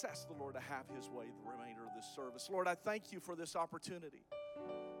Let's ask the Lord to have His way the remainder of this service. Lord, I thank You for this opportunity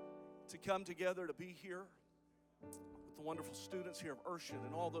to come together, to be here with the wonderful students here of Urshan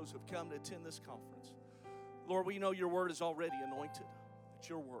and all those who have come to attend this conference. Lord, we know Your word is already anointed. It's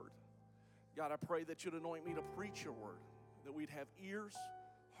Your word. God, I pray that You'd anoint me to preach Your word, that we'd have ears,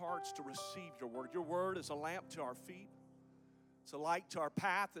 hearts to receive Your word. Your word is a lamp to our feet. It's a light to our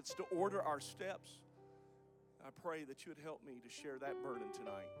path. It's to order our steps. I pray that You would help me to share that burden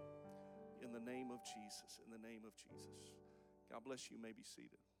tonight in the name of Jesus, in the name of Jesus. God bless you. You may be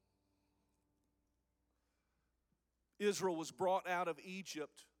seated. Israel was brought out of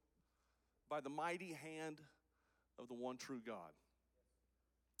Egypt by the mighty hand of the one true God.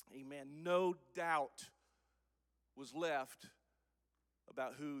 Amen. No doubt was left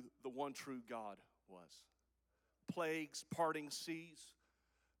about who the one true God was. Plagues, parting seas.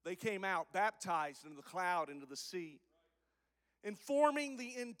 They came out baptized into the cloud, into the sea, informing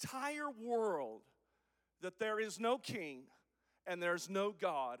the entire world that there is no king and there's no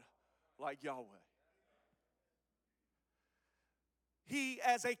God like Yahweh. He,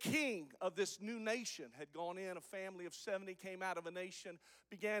 as a king of this new nation, had gone in. A family of 70 came out of a nation,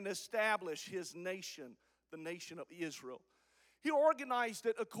 began to establish his nation, the nation of Israel. He organized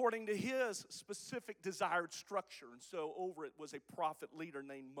it according to his specific desired structure. And so over it was a prophet leader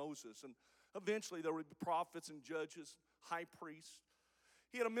named Moses. And eventually there would be prophets and judges, high priests.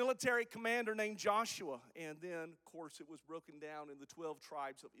 He had a military commander named Joshua. And then, of course, it was broken down in the 12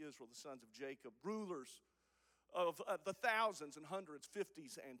 tribes of Israel, the sons of Jacob, rulers of the thousands and hundreds,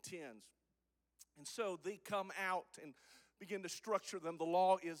 50s and 10s. And so they come out and begin to structure them. The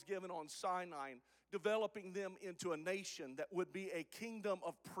law is given on Sinai, developing them into a nation that would be a kingdom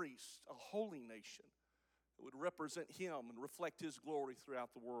of priests, a holy nation that would represent Him and reflect His glory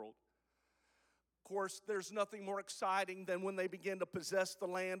throughout the world. Of course, there's nothing more exciting than when they begin to possess the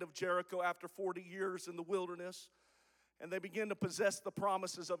land of Jericho after 40 years in the wilderness, and they begin to possess the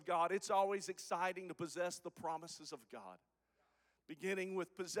promises of God. It's always exciting to possess the promises of God. Beginning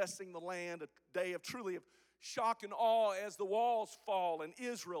with possessing the land, a day of truly of shock and awe as the walls fall, and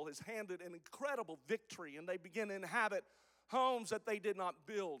Israel is handed an incredible victory, and they begin to inhabit homes that they did not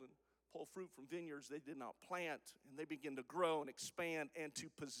build and pull fruit from vineyards they did not plant, and they begin to grow and expand and to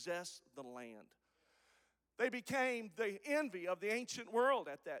possess the land. They became the envy of the ancient world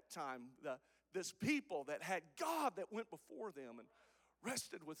at that time, this people that had God that went before them and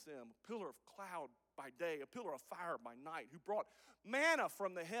rested with them, a pillar of cloud by day, a pillar of fire by night, who brought manna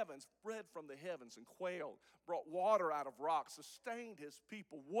from the heavens, bread from the heavens, and quail, brought water out of rocks, sustained His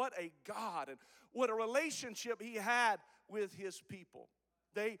people. What a God, and what a relationship He had with His people.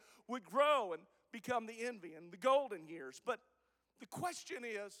 They would grow and become the envy in the golden years. But the question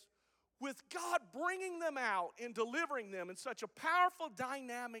is, with God bringing them out and delivering them in such a powerful,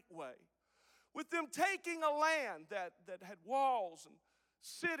 dynamic way, with them taking a land that had walls and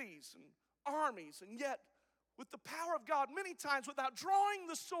cities and armies, and yet with the power of God, many times without drawing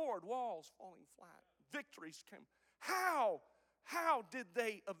the sword, walls falling flat, victories came. How did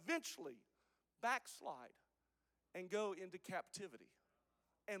they eventually backslide and go into captivity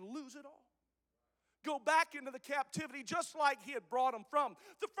and lose it all? Go back into the captivity just like He had brought them from.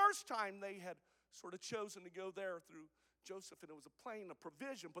 The first time they had sort of chosen to go there through Joseph, and it was a plain of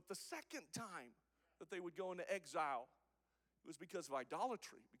provision. But the second time that they would go into exile, it was because of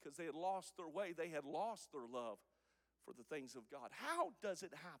idolatry, because they had lost their way. They had lost their love for the things of God. How does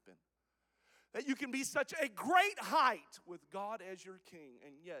it happen that you can be such a great height with God as your king,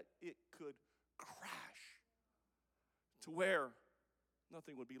 and yet it could crash to where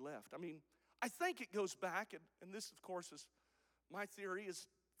nothing would be left? I mean, I think it goes back, and this, of course, is my theory, is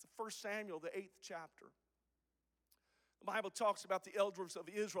 1 Samuel, the 8th chapter. The Bible talks about the elders of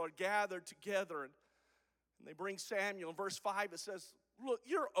Israel gathered together, and they bring Samuel. In verse 5, it says, look,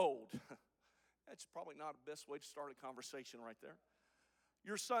 you're old. That's probably not the best way to start a conversation right there.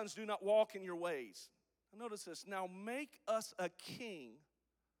 Your sons do not walk in your ways. And notice this. Now make us a king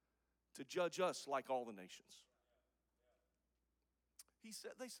to judge us like all the nations.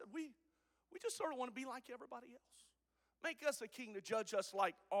 They said, we just sort of want to be like everybody else. Make us a king to judge us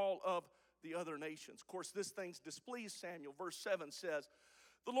like all of the other nations. Of course, this thing displeased Samuel. Verse 7 says,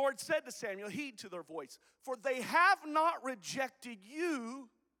 the Lord said to Samuel, heed to their voice, for they have not rejected you,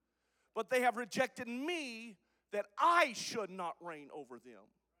 but they have rejected me, that I should not reign over them.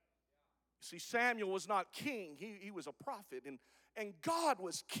 You see, Samuel was not king. He was a prophet, and God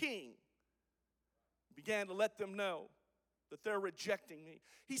was king. He began to let them know that they're rejecting me.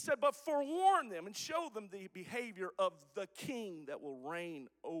 He said, but forewarn them and show them the behavior of the king that will reign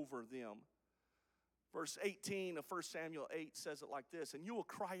over them. Verse 18 of 1 Samuel 8 says it like this, and you will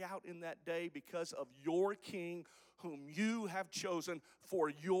cry out in that day because of your king whom you have chosen for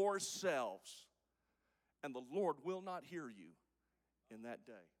yourselves, and the Lord will not hear you in that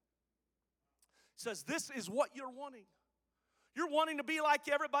day. It says this is what you're wanting. You're wanting to be like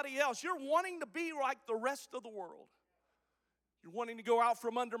everybody else. You're wanting to be like the rest of the world. You're wanting to go out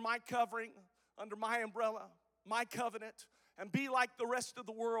from under my covering, under my umbrella, my covenant, and be like the rest of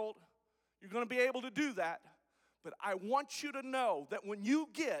the world. You're going to be able to do that. But I want you to know that when you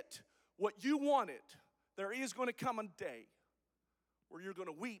get what you wanted, there is going to come a day where you're going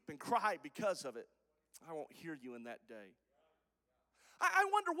to weep and cry because of it. I won't hear you in that day. I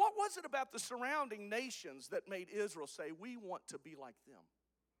wonder, what was it about the surrounding nations that made Israel say, we want to be like them?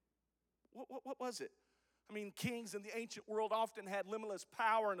 What was it? I mean, kings in the ancient world often had limitless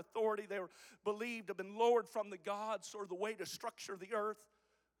power and authority. They were believed to have been lowered from the gods, sort of the way to structure the earth.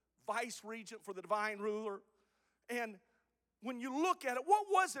 Vice regent for the divine ruler. And when you look at it, what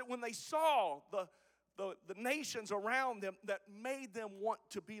was it when they saw the nations around them that made them want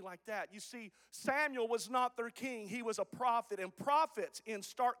to be like that? You see, Samuel was not their king. He was a prophet. And prophets, in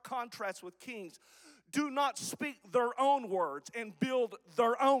stark contrast with kings, do not speak their own words and build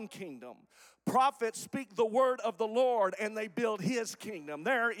their own kingdom. Prophets speak the word of the Lord and they build his kingdom.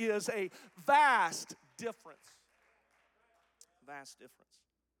 There is a vast difference. Vast difference.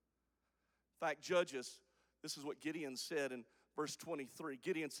 In fact, Judges, this is what Gideon said in verse 23.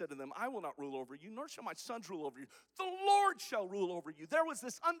 Gideon said to them, I will not rule over you, nor shall my sons rule over you. The Lord shall rule over you. There was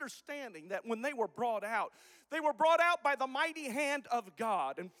this understanding that when they were brought out by the mighty hand of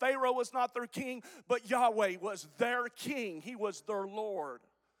God. And Pharaoh was not their king, but Yahweh was their king. He was their Lord.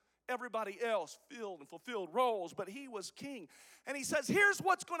 Everybody else filled and fulfilled roles, but he was king. And he says, here's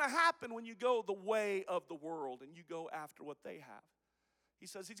what's going to happen when you go the way of the world and you go after what they have. He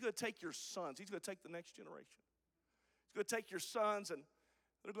says he's going to take your sons. He's going to take the next generation. He's going to take your sons, and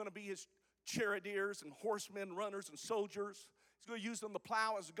they're going to be his charioteers and horsemen, runners and soldiers. He's going to use them to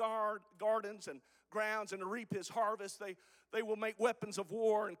plow his gardens and grounds and to reap his harvest. They will make weapons of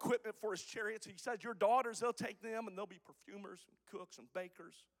war and equipment for his chariots. He says your daughters, they'll take them, and they'll be perfumers and cooks and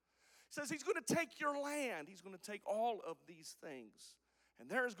bakers. He says he's going to take your land. He's going to take all of these things. And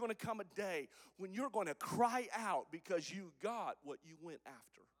there is going to come a day when you're going to cry out because you got what you went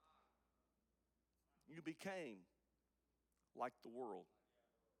after. You became like the world.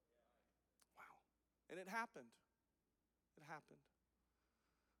 Wow. And it happened. It happened.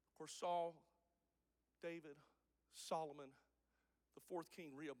 Of course, Saul, David, Solomon, the fourth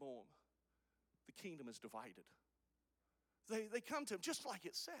king, Rehoboam, the kingdom is divided. They come to him just like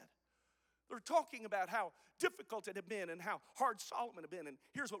it said. They're talking about how difficult it had been and how hard Solomon had been. And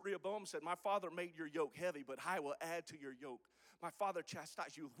here's what Rehoboam said, my father made your yoke heavy, but I will add to your yoke. My father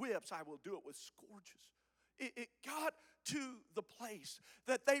chastised you with whips, I will do it with scourges. It got to the place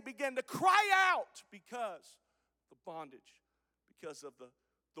that they began to cry out because the bondage, because of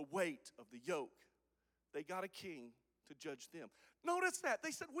the weight of the yoke. They got a king to judge them. Notice that.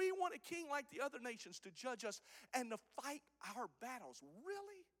 They said, we want a king like the other nations to judge us and to fight our battles.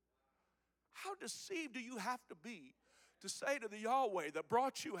 Really? How deceived do you have to be to say to the Yahweh that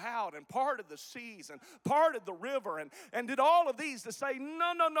brought you out and parted the seas and parted the river and did all of these to say,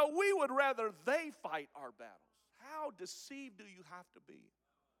 no, we would rather they fight our battles. How deceived do you have to be?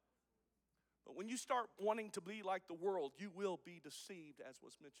 But when you start wanting to be like the world, you will be deceived, as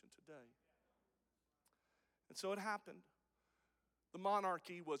was mentioned today. And so it happened. The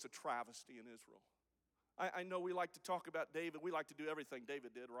monarchy was a travesty in Israel. I know we like to talk about David. We like to do everything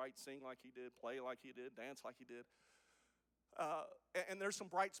David did, right? Sing like he did, play like he did, dance like he did. And there's some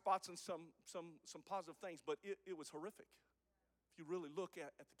bright spots and some positive things, but it was horrific if you really look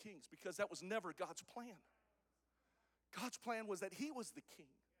at the kings, because that was never God's plan. God's plan was that he was the king.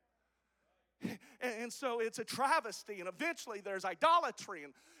 And so it's a travesty, and eventually there's idolatry,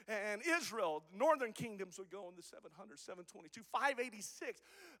 and Israel, northern kingdoms would go in the 700, 722, 586.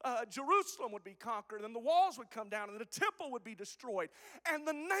 Jerusalem would be conquered, and the walls would come down, and the temple would be destroyed. And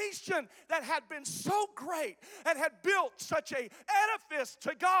the nation that had been so great and had built such an edifice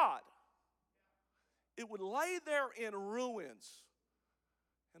to God, it would lay there in ruins.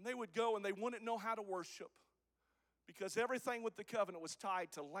 And they would go and they wouldn't know how to worship, because everything with the covenant was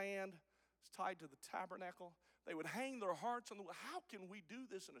tied to land. It's tied to the tabernacle. They would hang their hearts on the, how can we do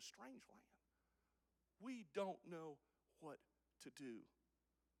this in a strange land? We don't know what to do.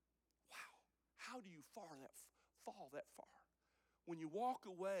 Wow. How do you fall that far? When you walk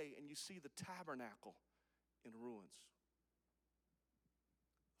away and you see the tabernacle in ruins.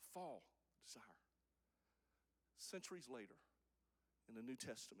 Fall desire. Centuries later, in the New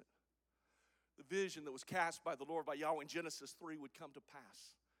Testament, the vision that was cast by the Lord, by Yahweh in Genesis 3 would come to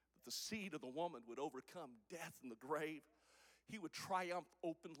pass. That the seed of the woman would overcome death and the grave. He would triumph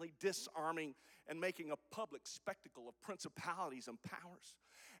openly, disarming and making a public spectacle of principalities and powers.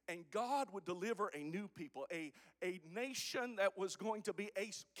 And God would deliver a new people, a nation that was going to be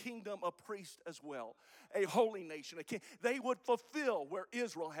a kingdom of priests as well, a holy nation, a king. They would fulfill where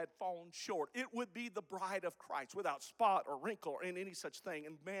Israel had fallen short. It would be the bride of Christ without spot or wrinkle or any such thing.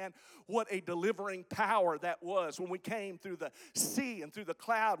 And man, what a delivering power that was when we came through the sea and through the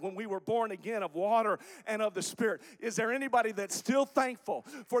cloud, when we were born again of water and of the Spirit. Is there anybody that's still thankful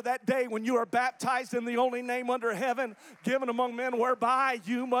for that day when you are baptized in the only name under heaven given among men whereby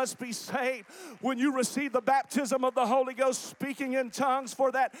you must be saved? When you receive the baptism of the Holy Ghost, speaking in tongues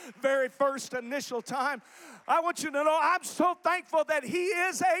for that very first initial time, I want you to know I'm so thankful that He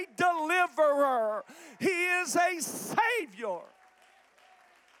is a deliverer. He is a Savior.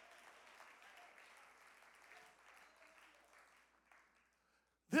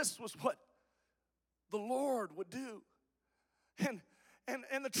 This was what the Lord would do.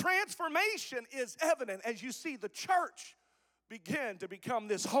 And the transformation is evident as you see the church begin to become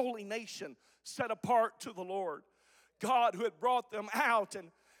this holy nation set apart to the Lord. God who had brought them out,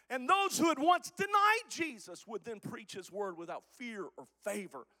 and those who had once denied Jesus would then preach His word without fear or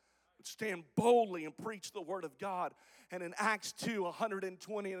favor, would stand boldly and preach the word of God. And in Acts 2,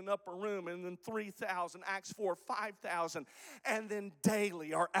 120 in an upper room, and then 3,000, Acts 4, 5,000, and then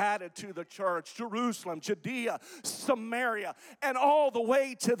daily are added to the church, Jerusalem, Judea, Samaria, and all the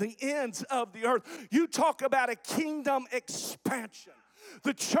way to the ends of the earth. You talk about a kingdom expansion.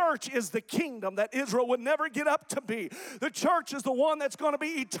 The church is the kingdom that Israel would never get up to be. The church is the one that's going to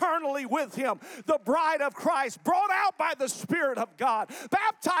be eternally with Him. The bride of Christ, brought out by the Spirit of God,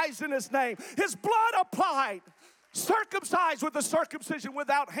 baptized in His name, His blood applied, circumcised with the circumcision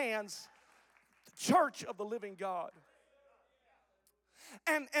without hands. The church of the living God.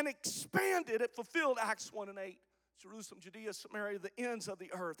 And expanded, it fulfilled Acts 1 and 8. Jerusalem, Judea, Samaria, the ends of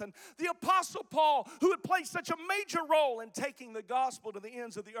the earth. And the Apostle Paul, who had played such a major role in taking the gospel to the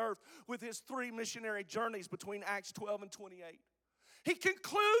ends of the earth with his 3 missionary journeys between Acts 12 and 28, he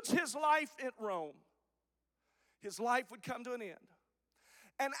concludes his life in Rome. His life would come to an end.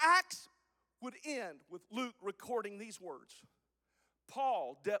 And Acts would end with Luke recording these words.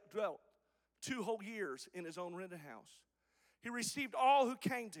 Paul dwelt 2 whole years in his own rented house. He received all who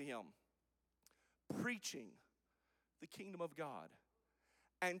came to him, preaching the kingdom of God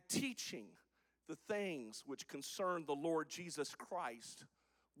and teaching the things which concern the Lord Jesus Christ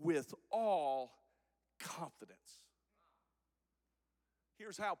with all confidence.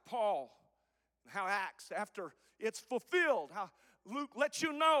 Here's how Paul, how Acts, after it's fulfilled, how Luke lets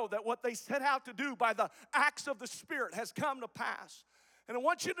you know that what they set out to do by the acts of the Spirit has come to pass. And I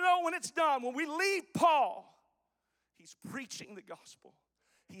want you to know when it's done, when we leave Paul, he's preaching the gospel.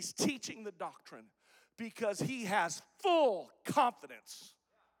 He's teaching the doctrine because he has full confidence.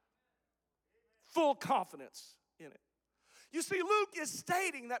 Full confidence in it. You see, Luke is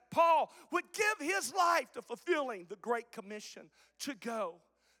stating that Paul would give his life to fulfilling the Great Commission to go,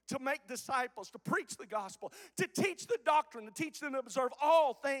 to make disciples, to preach the gospel, to teach the doctrine, to teach them to observe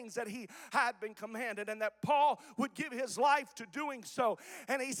all things that he had been commanded, and that Paul would give his life to doing so.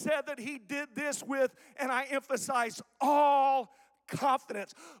 And he said that he did this with, and I emphasize, all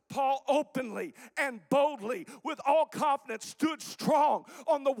confidence. Paul openly and boldly, with all confidence, stood strong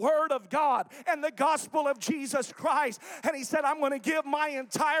on the word of God and the gospel of Jesus Christ. And he said, I'm going to give my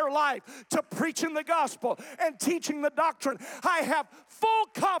entire life to preaching the gospel and teaching the doctrine. I have full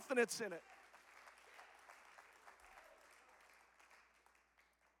confidence in it.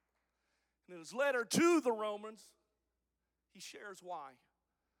 And in his letter to the Romans, he shares why.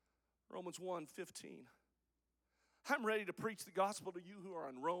 Romans 1:15. I'm ready to preach the gospel to you who are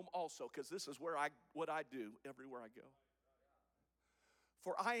in Rome also, because this is what I do everywhere I go.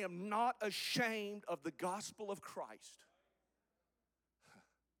 For I am not ashamed of the gospel of Christ,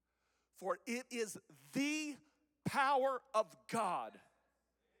 for it is the power of God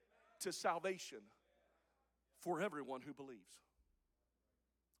to salvation for everyone who believes.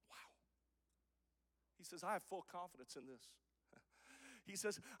 Wow. He says, I have full confidence in this. He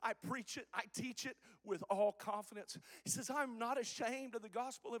says, I preach it, I teach it with all confidence. He says, I'm not ashamed of the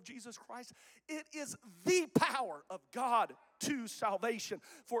gospel of Jesus Christ. It is the power of God to salvation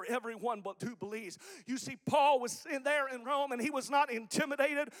for everyone but who believes. You see, Paul was in there in Rome, and he was not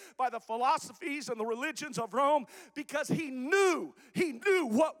intimidated by the philosophies and the religions of Rome, because he knew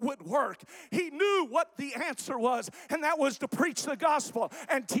what would work. He knew what the answer was, and that was to preach the gospel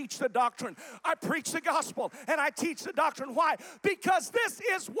and teach the doctrine. I preach the gospel and I teach the doctrine. Why? Because this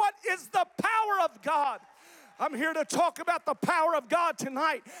is what is the power of God. I'm here to talk about the power of God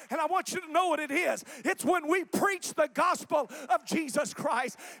tonight, and I want you to know what it is. It's when we preach the gospel of Jesus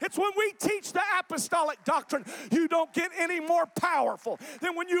Christ. It's when we teach the apostolic doctrine. You don't get any more powerful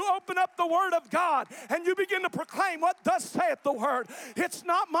than when you open up the Word of God and you begin to proclaim what thus saith the Word. It's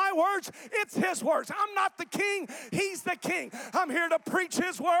not my words, it's His words. I'm not the king, He's the king. I'm here to preach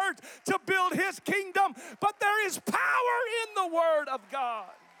His words, to build His kingdom, but there is power in the Word of God.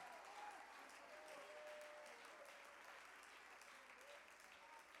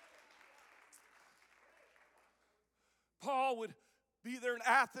 Paul would be there in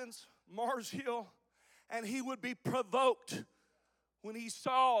Athens, Mars Hill, and he would be provoked when he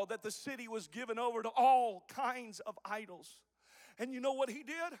saw that the city was given over to all kinds of idols. And you know what he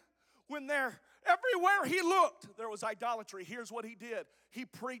did? Everywhere he looked, there was idolatry. Here's what he did. He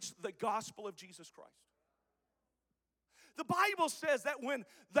preached the gospel of Jesus Christ. The Bible says that when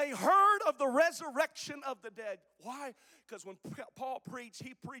they heard of the resurrection of the dead, why? Because when Paul preached,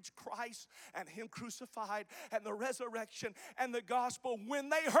 he preached Christ and Him crucified and the resurrection and the gospel. When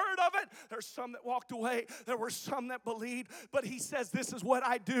they heard of it, there's some that walked away. There were some that believed. But he says, this is what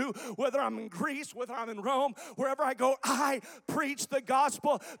I do, whether I'm in Greece, whether I'm in Rome, wherever I go, I preach the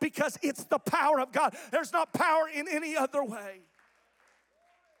gospel because it's the power of God. There's not power in any other way.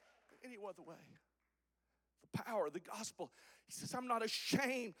 Any other way. Power, the gospel. He says, I'm not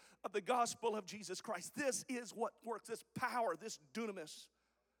ashamed of the gospel of Jesus Christ. This is what works, this power, this dunamis.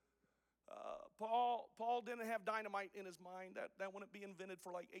 Paul didn't have dynamite in his mind. That wouldn't be invented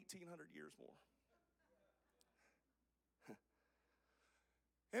for like 1,800 years more.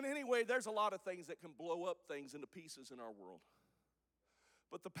 And anyway, there's a lot of things that can blow up things into pieces in our world.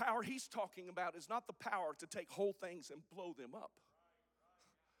 But the power he's talking about is not the power to take whole things and blow them up.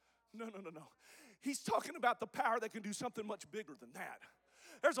 No. He's talking about the power that can do something much bigger than that.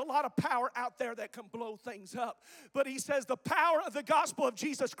 There's a lot of power out there that can blow things up. But he says the power of the gospel of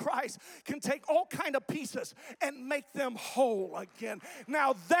Jesus Christ can take all kind of pieces and make them whole again.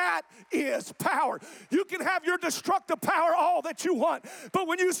 Now that is power. You can have your destructive power all that you want. But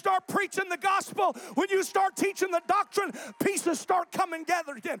when you start preaching the gospel, when you start teaching the doctrine, pieces start coming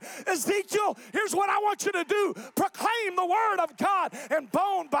together again. Ezekiel, here's what I want you to do. Proclaim the word of God, and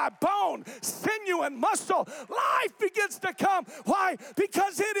bone by bone, sinew and muscle, life begins to come. Why?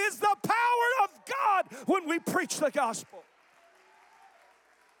 Because it is the power of God when we preach the gospel.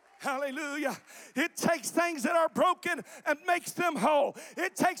 Hallelujah. It takes things that are broken and makes them whole.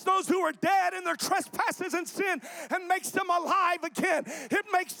 It takes those who are dead in their trespasses and sin and makes them alive again. It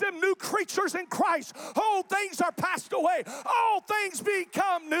makes them new creatures in Christ. Old things are passed away. All things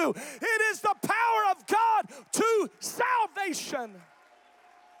become new. It is the power of God to salvation.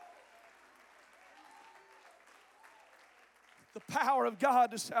 The power of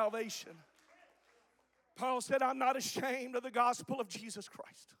God to salvation. Paul said, I'm not ashamed of the gospel of Jesus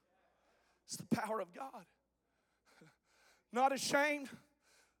Christ. It's the power of God. Not ashamed,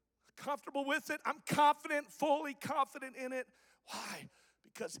 comfortable with it. I'm confident, fully confident in it. Why?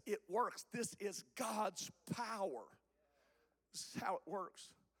 Because it works. This is God's power. This is how it works.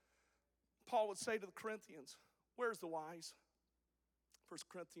 Paul would say to the Corinthians, where's the wise? 1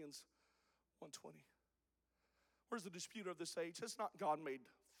 Corinthians 1:20. Where's the disputer of this age? Has not God made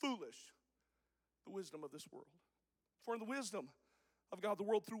foolish the wisdom of this world? For in the wisdom of God, the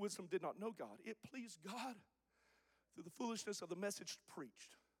world through wisdom did not know God. It pleased God through the foolishness of the message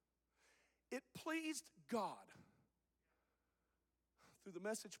preached. It pleased God through the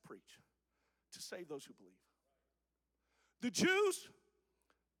message preached to save those who believe. The Jews,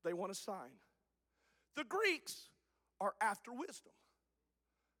 they want a sign. The Greeks are after wisdom.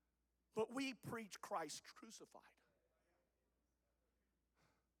 But we preach Christ crucified.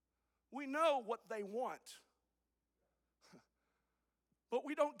 We know what they want, but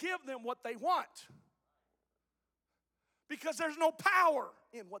we don't give them what they want because there's no power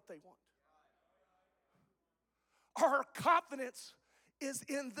in what they want. Our confidence is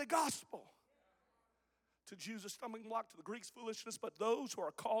in the gospel. To Jews a stumbling block, to the Greeks foolishness, but those who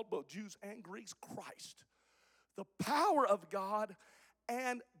are called, both Jews and Greeks, Christ. The power of God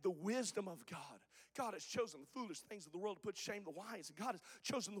and the wisdom of God God has chosen the foolish things of the world to put to shame the wise, and God has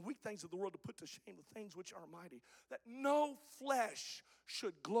chosen the weak things of the world to put to shame the things which are mighty, that no flesh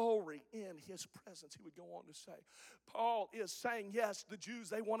should glory in his presence. He would go on to say. Paul is saying, yes, the Jews,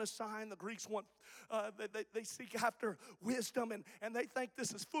 they want a sign. The Greeks want, they seek after wisdom, and they think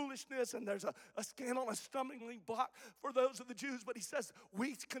this is foolishness, and there's a scandal, a stumbling block for those of the Jews. But he says,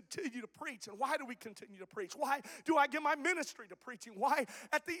 we continue to preach. And why do we continue to preach? Why do I give my ministry to preaching? Why,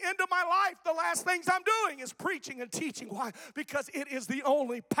 at the end of my life, the last things I'm doing is preaching and teaching? Why? Because it is the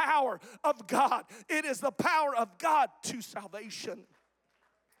only power of God. It is the power of God to salvation.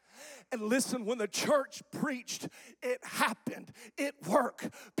 And listen, when the church preached, it happened. It worked.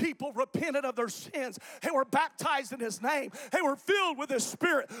 People repented of their sins. They were baptized in his name. They were filled with his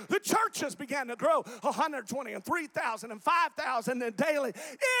spirit. The churches began to grow, 120 and 3,000 and 5,000 and daily.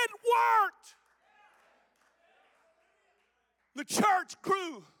 It worked. The church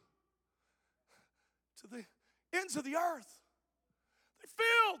grew to the ends of the earth. They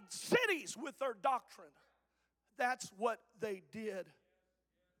filled cities with their doctrine. That's what they did.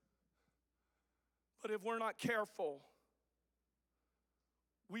 But if we're not careful,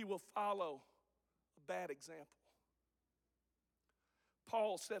 we will follow a bad example.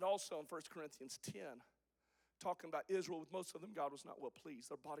 Paul said also in 1 Corinthians 10, talking about Israel, with most of them God was not well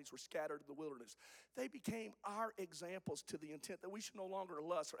pleased. Their bodies were scattered in the wilderness. They became our examples to the intent that we should no longer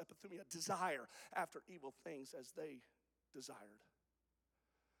lust or epithumia, desire after evil things as they desired.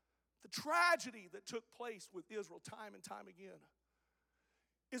 The tragedy that took place with Israel time and time again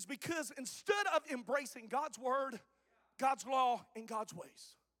is because instead of embracing God's word, God's law, and God's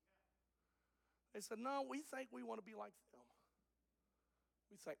ways, they said, no, we think we want to be like them.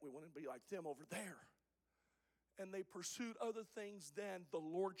 We think we want to be like them over there. And they pursued other things than the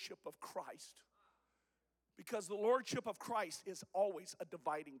lordship of Christ. Because the lordship of Christ is always a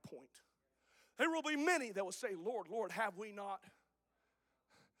dividing point. There will be many that will say, Lord, Lord, have we not?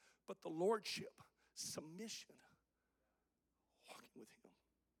 But the lordship, submission, walking with him.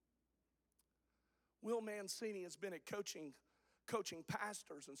 Will Mancini has been coaching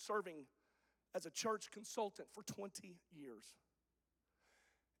pastors and serving as a church consultant for 20 years.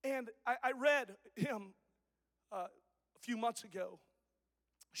 And I read him a few months ago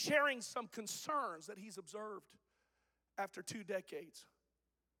sharing some concerns that he's observed after 2 decades.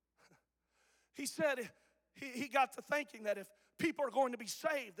 He said he got to thinking that if people are going to be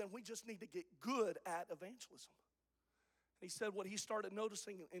saved, then we just need to get good at evangelism. And he said what he started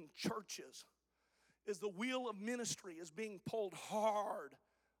noticing in churches is the wheel of ministry is being pulled hard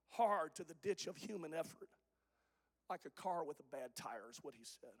to the ditch of human effort. Like a car with a bad tire is what he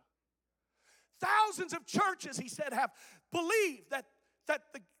said. Thousands of churches, he said, have believed that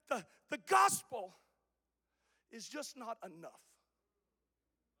the gospel is just not enough.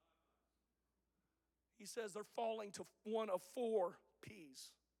 He says they're falling to one of 4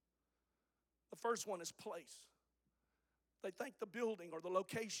 P's. The first one is place. They think the building or the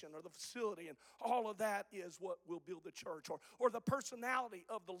location or the facility and all of that is what will build the church. Or the personality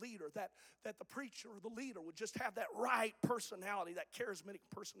of the leader, that the preacher or the leader would just have that right personality, that charismatic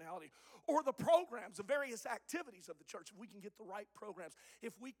personality. Or the programs, the various activities of the church. If we can get the right programs,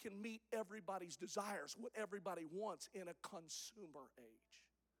 if we can meet everybody's desires, what everybody wants in a consumer age.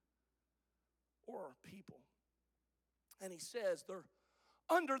 Or people. And he says they're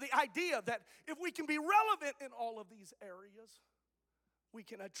under the idea that if we can be relevant in all of these areas, we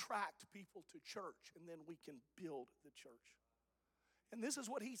can attract people to church and then we can build the church. And this is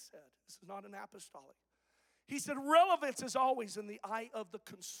what he said. This is not an apostolic. He said relevance is always in the eye of the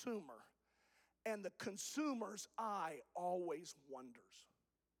consumer, and the consumer's eye always wanders.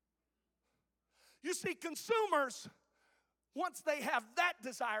 You see, consumers, once they have that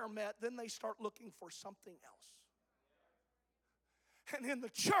desire met, then they start looking for something else. And in the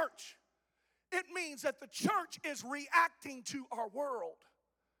church, it means that the church is reacting to our world.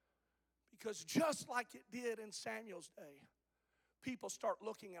 Because just like it did in Samuel's day, people start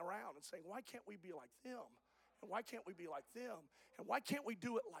looking around and saying, why can't we be like them? And why can't we be like them? And why can't we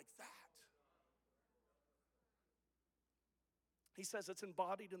do it like that? He says it's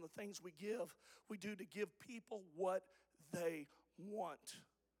embodied in the things we do to give people what they want,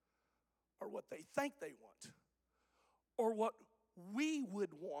 or what they think they want, or what we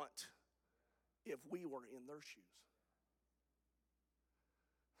would want if we were in their shoes.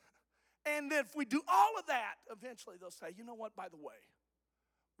 And if we do all of that, eventually they'll say, you know what, by the way,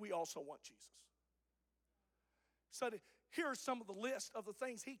 we also want Jesus. So here are some of the list of the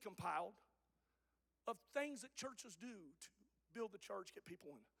things he compiled of things that churches do to build the church, get people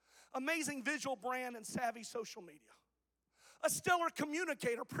in. Amazing visual brand and savvy social media. a stellar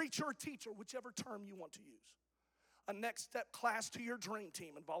communicator, preacher, or teacher, whichever term you want to use, a next step class to your dream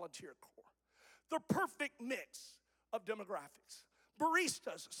team and volunteer corps, the perfect mix of demographics,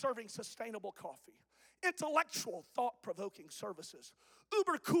 baristas serving sustainable coffee, intellectual, thought-provoking services,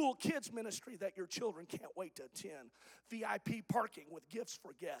 uber cool kids ministry that your children can't wait to attend, VIP parking with gifts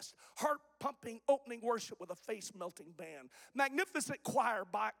for guests, heart-pumping opening worship with a face-melting band, magnificent choir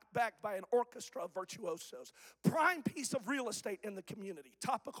backed by an orchestra of virtuosos, prime piece of real estate in the community,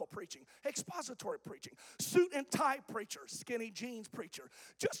 topical preaching, expository preaching, suit and tie preacher, skinny jeans preacher,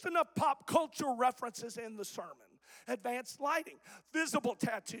 just enough pop culture references in the sermon, advanced lighting, visible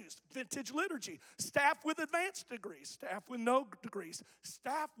tattoos, vintage liturgy, staff with advanced degrees, staff with no degrees,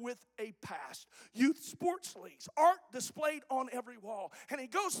 staff with a past, youth sports leagues, art displayed on every wall. And he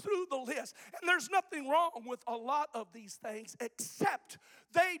goes through the list. And there's nothing wrong with a lot of these things except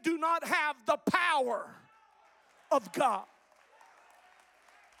they do not have the power of God.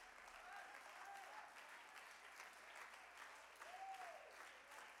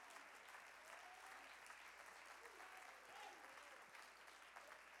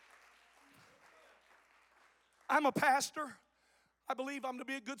 I'm a pastor. I believe I'm to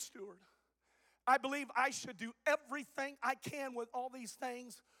be a good steward. I believe I should do everything I can with all these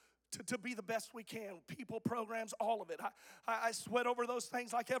things to be the best we can. People, programs, all of it. I sweat over those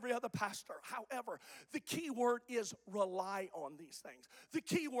things like every other pastor. However, the key word is rely on these things. The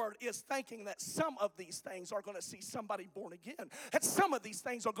key word is thinking that some of these things are going to see somebody born again. And some of these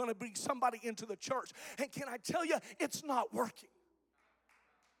things are going to bring somebody into the church. And can I tell you, it's not working.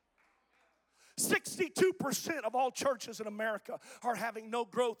 62% of all churches in America are having no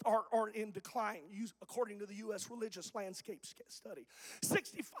growth or in decline, according to the U.S. Religious Landscape Study.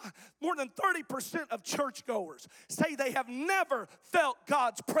 More than 30% of churchgoers say they have never felt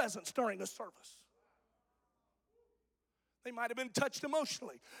God's presence during a service. They might have been touched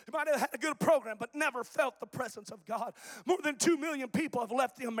emotionally. They might have had a good program, but never felt the presence of God. More than 2 million people have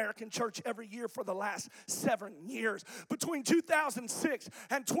left the American church every year for the last 7 years. Between 2006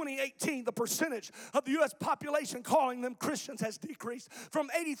 and 2018, the percentage of the U.S. population calling them Christians has decreased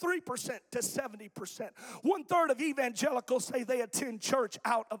from 83% to 70%. 1/3 of evangelicals say they attend church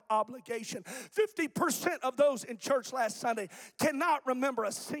out of obligation. 50% of those in church last Sunday cannot remember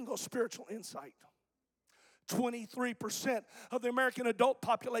a single spiritual insight. 23% of the American adult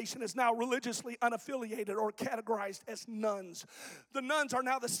population is now religiously unaffiliated or categorized as nuns. The nuns are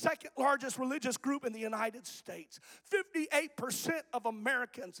now the second largest religious group in the United States. 58% of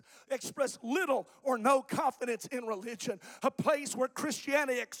Americans express little or no confidence in religion, a place where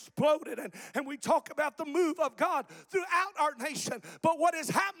Christianity exploded. And we talk about the move of God throughout our nation. But what is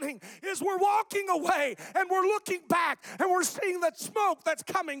happening is we're walking away and we're looking back and we're seeing the smoke that's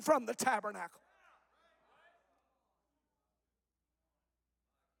coming from the tabernacle.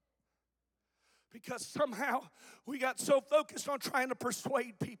 Because somehow we got so focused on trying to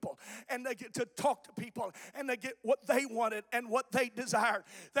persuade people and they get to talk to people and they get what they wanted and what they desired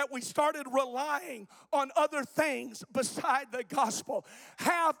that we started relying on other things beside the gospel.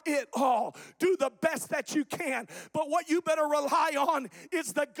 Have it all. Do the best that you can. But what you better rely on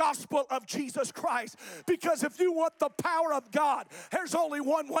is the gospel of Jesus Christ. Because if you want the power of God, there's only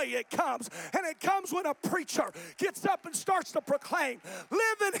one way it comes. And it comes when a preacher gets up and starts to proclaim,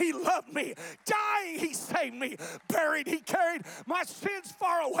 living he loved me, dying he saved me, buried he carried my sins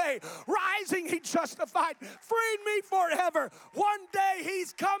far away, rising he justified, freed me forever. One day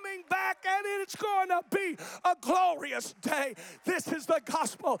he's coming back and it's going to be a glorious day. This is the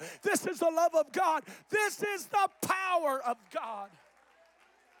gospel. This is the love of God. This is the power of God.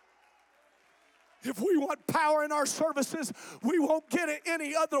 If we want power in our services, we won't get it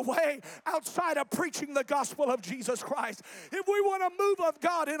any other way outside of preaching the gospel of Jesus Christ. If we want a move of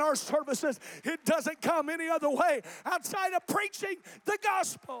God in our services, it doesn't come any other way outside of preaching the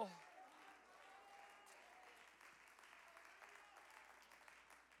gospel.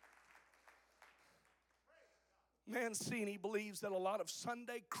 Mancini believes that a lot of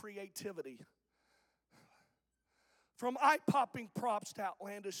Sunday creativity, from eye-popping props to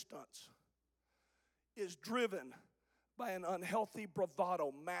outlandish stunts, is driven by an unhealthy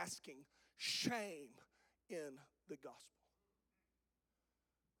bravado masking shame in the gospel.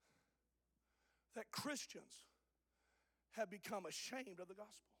 That Christians have become ashamed of the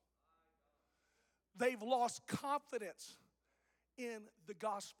gospel. They've lost confidence in the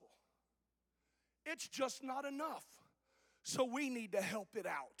gospel. It's just not enough. So we need to help it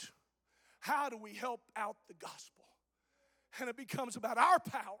out. How do we help out the gospel? And it becomes about our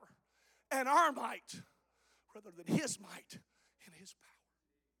power and our might rather than his might and his power.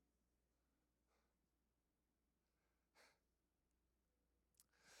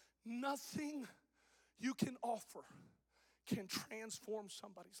 Nothing you can offer can transform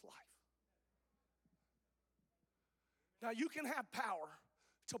somebody's life. Now, you can have power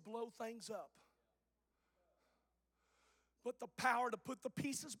to blow things up, but the power to put the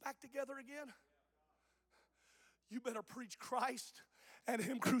pieces back together again, you better preach Christ and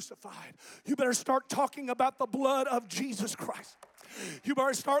Him crucified. You better start talking about the blood of Jesus Christ. You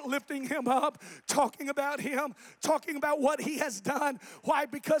better start lifting Him up, talking about Him, talking about what He has done. Why?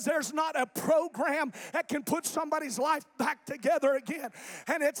 Because there's not a program that can put somebody's life back together again.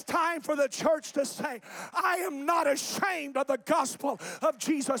 And it's time for the church to say, I am not ashamed of the gospel of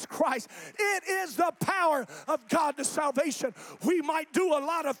Jesus Christ. It is the power of God to salvation. We might do a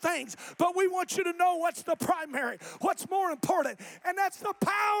lot of things, but we want you to know what's the primary, what's more important, and that's the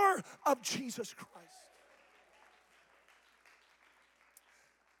power of Jesus Christ.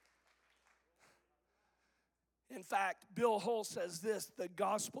 In fact, Bill Hull says this: the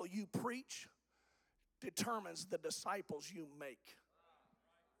gospel you preach determines the disciples you make.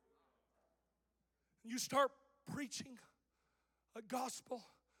 You start preaching a gospel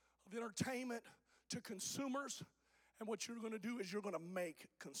of entertainment to consumers, and what you're going to do is you're going to make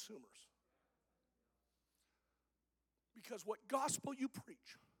consumers. Because what gospel you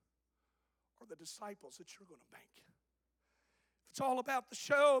preach are the disciples that you're going to make. If it's all about the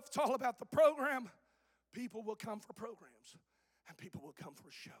show, if it's all about the program, people will come for programs, and people will come for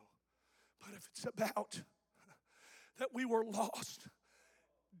a show. But if it's about that we were lost,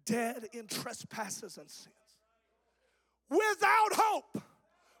 dead in trespasses and sins, without hope,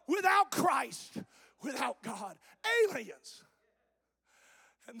 without Christ, without God, aliens,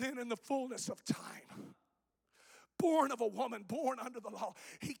 and then in the fullness of time, born of a woman, born under the law,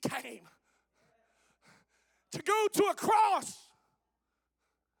 He came to go to a cross.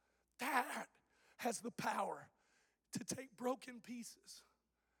 That has the power to take broken pieces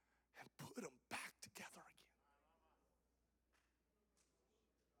and put them back together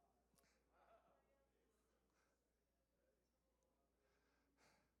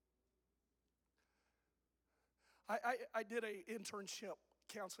again. I did a internship,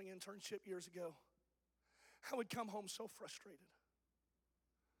 counseling internship years ago. I would come home so frustrated.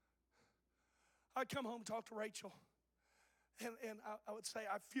 I'd come home and talk to Rachel, and I would say,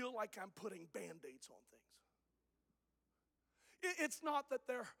 I feel like I'm putting Band-Aids on things. It's not that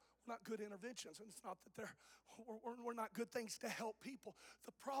they're not good interventions, and it's not that we're not good things to help people.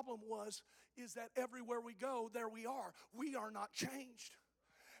 The problem is that everywhere we go, there we are. We are not changed.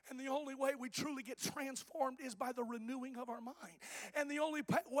 And the only way we truly get transformed is by the renewing of our mind. And the only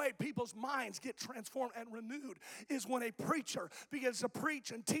way people's minds get transformed and renewed is when a preacher begins to preach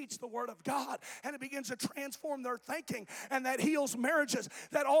and teach the Word of God, and it begins to transform their thinking, and that heals marriages,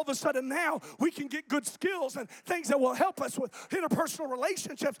 that all of a sudden now we can get good skills and things that will help us with interpersonal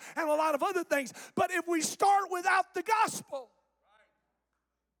relationships and a lot of other things. But if we start without the gospel,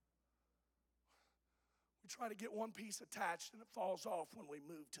 try to get one piece attached and it falls off when we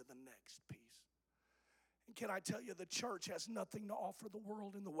move to the next piece. And can I tell you, the church has nothing to offer the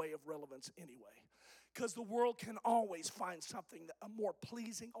world in the way of relevance anyway, because the world can always find something, a more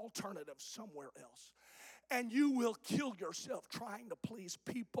pleasing alternative somewhere else. And you will kill yourself trying to please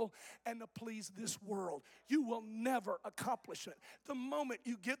people and to please this world. You will never accomplish it. The moment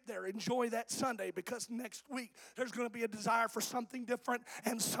you get there, enjoy that Sunday, because next week there's going to be a desire for something different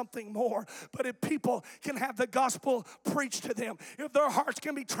and something more. But if people can have the gospel preached to them, if their hearts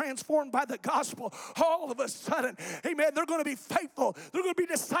can be transformed by the gospel, all of a sudden, amen, they're going to be faithful. They're going to be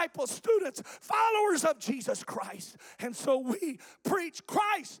disciples, students, followers of Jesus Christ. And so we preach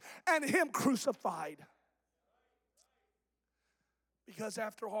Christ and Him crucified. Because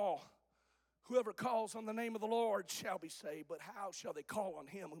after all, whoever calls on the name of the Lord shall be saved. But how shall they call on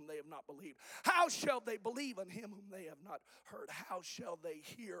Him whom they have not believed? How shall they believe on Him whom they have not heard? How shall they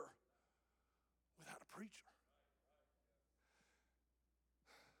hear without a preacher?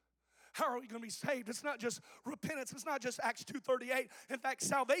 How are we going to be saved? It's not just repentance. It's not just Acts 2:38. In fact,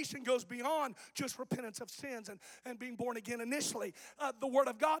 salvation goes beyond just repentance of sins and being born again initially. The Word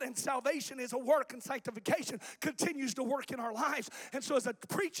of God and salvation is a work, and sanctification continues to work in our lives. And so as a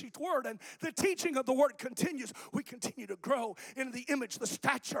preaching Word and the teaching of the Word continues, we continue to grow into the image, the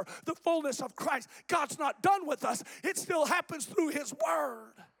stature, the fullness of Christ. God's not done with us. It still happens through His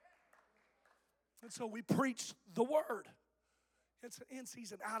Word. And so we preach the Word. It's an in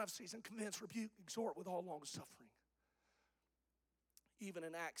season, out of season, convince, rebuke, exhort with all long suffering. Even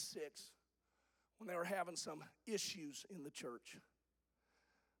in Acts 6, when they were having some issues in the church,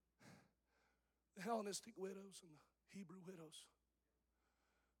 the Hellenistic widows and the Hebrew widows,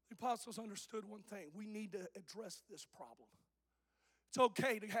 the apostles understood one thing: we need to address this problem. It's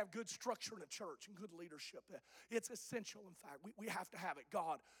okay to have good structure in a church and good leadership. It's essential, in fact. We have to have it.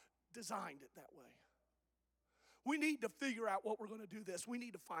 God designed it that way. We need to figure out what we're going to do this. We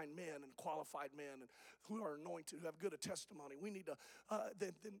need to find men and qualified men and who are anointed, who have good a testimony. We need to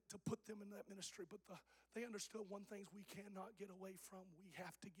then to put them in that ministry. But they understood one thing we cannot get away from. We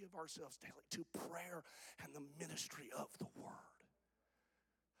have to give ourselves daily to prayer and the ministry of the word.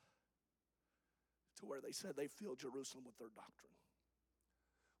 To where they said they filled Jerusalem with their doctrine.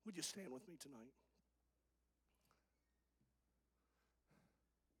 Would you stand with me tonight?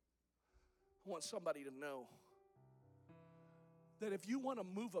 I want somebody to know that if you want a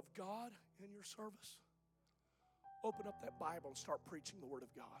move of God in your service, open up that Bible and start preaching the Word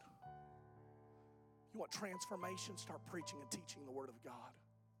of God. You want transformation, start preaching and teaching the Word of God.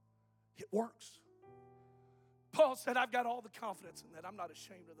 It works. Paul said, I've got all the confidence in that. I'm not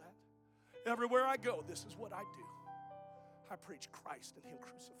ashamed of that. Everywhere I go, this is what I do. I preach Christ and Him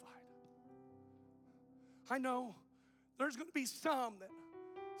crucified. I know there's going to be some that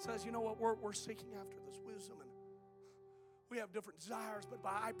says, you know what, we're seeking after this wisdom and we have different desires, but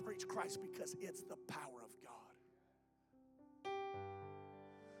I preach Christ because it's the power of God.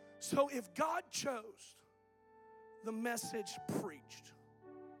 So if God chose the message preached,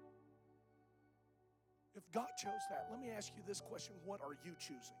 if God chose that, let me ask you this question: what are you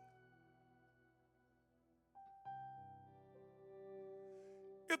choosing?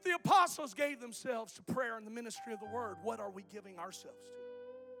 If the apostles gave themselves to prayer and the ministry of the word, what are we giving ourselves to?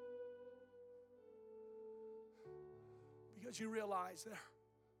 Because you realize that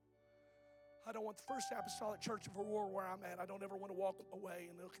I don't want the First Apostolic Church of Aurora where I'm at. I don't ever want to walk away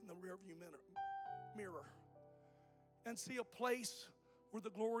and look in the rearview mirror and see a place where the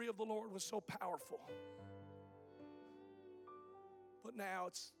glory of the Lord was so powerful. But now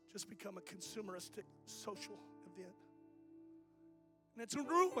it's just become a consumeristic social event. And it's in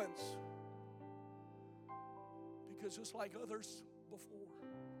ruins. Because just like others before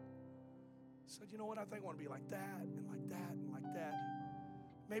said, you know what, I think I want to be like that and like that and like that.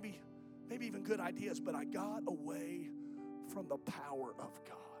 Maybe even good ideas, but I got away from the power of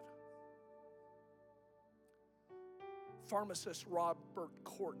God. Pharmacist Robert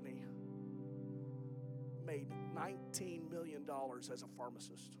Courtney made $19 million as a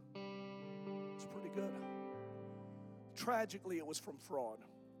pharmacist. It's pretty good. Tragically, it was from fraud.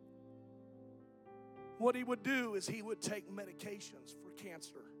 What he would do is he would take medications for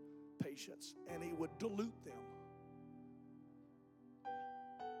cancer patients and he would dilute them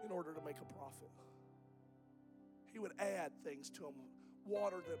in order to make a profit. He would add things to them,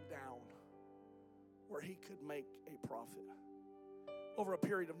 water them down where he could make a profit. Over a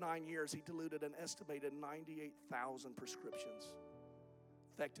period of 9 years, he diluted an estimated 98,000 prescriptions,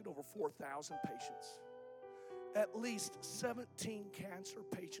 affected over 4,000 patients. At least 17 cancer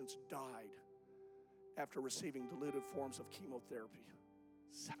patients died after receiving diluted forms of chemotherapy.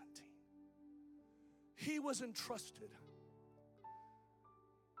 17. He was entrusted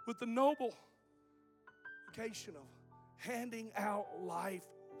with the noble vocation of handing out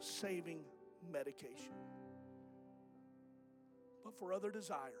life-saving medication. But for other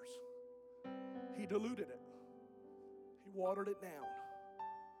desires, he diluted it. He watered it down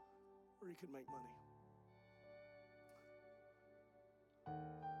where he could make money.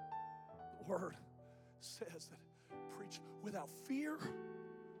 The Word says that preach without fear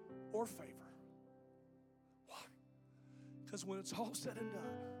or favor. Why? Because when it's all said and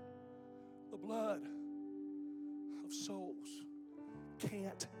done, the blood of souls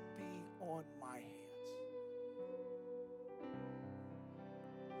can't be on my hands.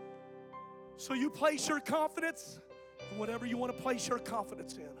 So you place your confidence in whatever you want to place your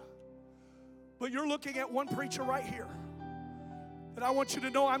confidence in. But you're looking at one preacher right here. And I want you to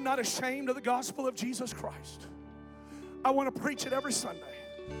know I'm not ashamed of the gospel of Jesus Christ. I want to preach it every Sunday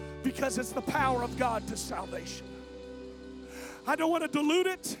because it's the power of God to salvation. I don't want to dilute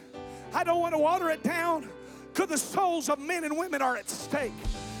it. I don't want to water it down because the souls of men and women are at stake.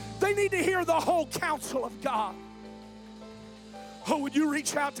 They need to hear the whole counsel of God. Oh, would you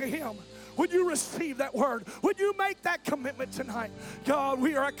reach out to Him? Would you receive that word? Would you make that commitment tonight? God,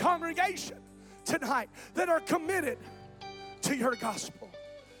 we are a congregation tonight that are committed to your gospel,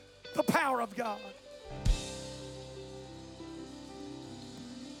 the power of God.